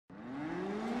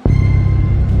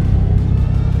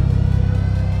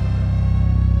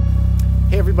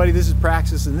everybody, this is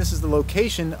Praxis, and this is the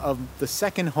location of the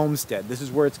second homestead. This is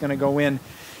where it's going to go in.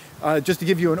 Just to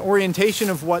give you an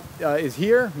orientation of what is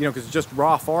here, you know, because it's just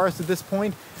raw forest at this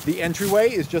point. The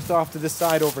entryway is just off to this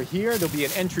side over here. There'll be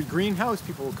an entry greenhouse.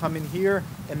 People will come in here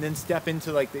and then step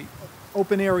into like the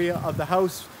open area of the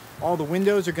house. All the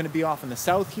windows are going to be off in the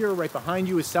south here. Right behind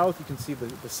you is south. You can see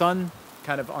the sun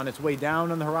kind of on its way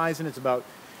down on the horizon. It's about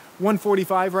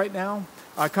 1:45 right now.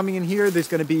 Coming in here, there's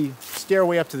going to be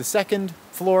stairway up to the second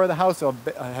floor of the house. I'll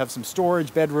have some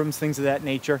storage, bedrooms, things of that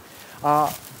nature.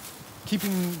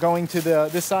 Keeping going to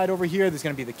this side over here, there's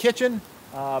going to be the kitchen.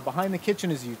 Behind the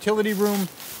kitchen is the utility room.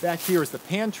 Back here is the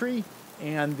pantry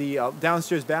and the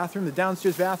downstairs bathroom. The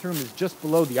downstairs bathroom is just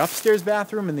below the upstairs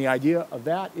bathroom, and the idea of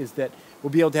that is that we'll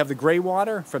be able to have the gray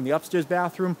water from the upstairs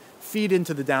bathroom feed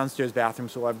into the downstairs bathroom,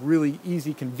 so we'll have really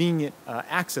easy, convenient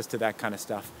access to that kind of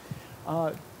stuff.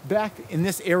 Back in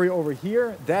this area over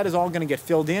here, that is all going to get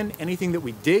filled in. Anything that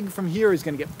we dig from here is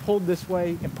going to get pulled this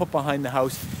way and put behind the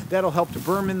house. That'll help to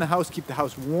berm in the house, keep the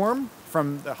house warm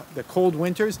from the cold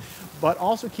winters, but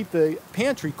also keep the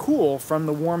pantry cool from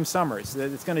the warm summers.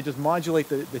 It's going to just modulate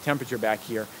the temperature back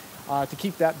here to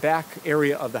keep that back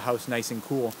area of the house nice and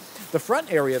cool. The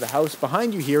front area of the house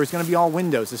behind you here is going to be all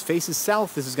windows. This faces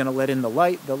south. This is going to let in the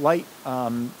light. The light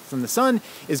from the sun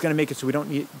is going to make it so we don't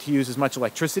need to use as much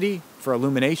electricity for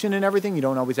illumination and everything. You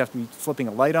don't always have to be flipping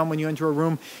a light on when you enter a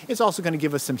room. It's also going to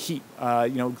give us some heat. You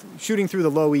know, shooting through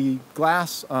the low-E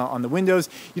glass on the windows,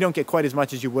 you don't get quite as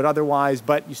much as you would otherwise,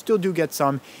 but you still do get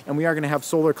some, and we are going to have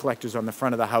solar collectors on the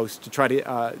front of the house to try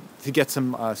to get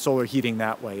some solar heating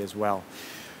that way as well.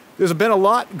 There's been a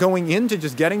lot going into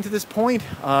just getting to this point.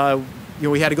 You know,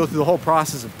 we had to go through the whole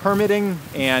process of permitting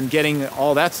and getting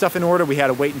all that stuff in order. We had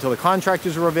to wait until the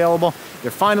contractors were available.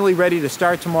 They're finally ready to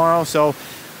start tomorrow, so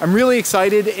I'm really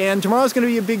excited. And tomorrow's going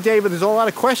to be a big day, but there's a lot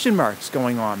of question marks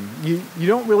going on. You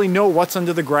don't really know what's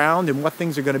under the ground and what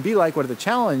things are going to be like, what are the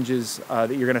challenges that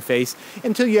you're going to face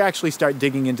until you actually start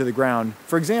digging into the ground.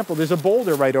 For example, there's a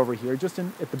boulder right over here, just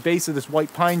at the base of this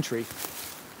white pine tree,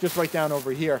 just right down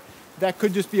over here. That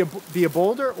could just be a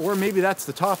boulder, or maybe that's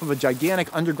the top of a gigantic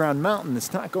underground mountain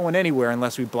that's not going anywhere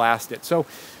unless we blast it. So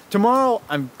tomorrow,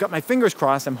 I've got my fingers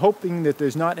crossed. I'm hoping that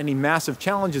there's not any massive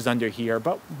challenges under here,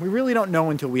 but we really don't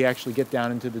know until we actually get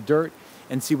down into the dirt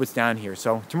and see what's down here.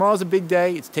 So tomorrow's a big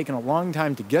day. It's taken a long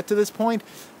time to get to this point,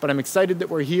 but I'm excited that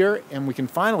we're here and we can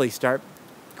finally start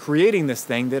creating this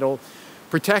thing that'll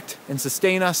protect and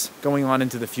sustain us going on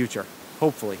into the future.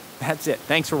 Hopefully. That's it.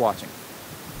 Thanks for watching.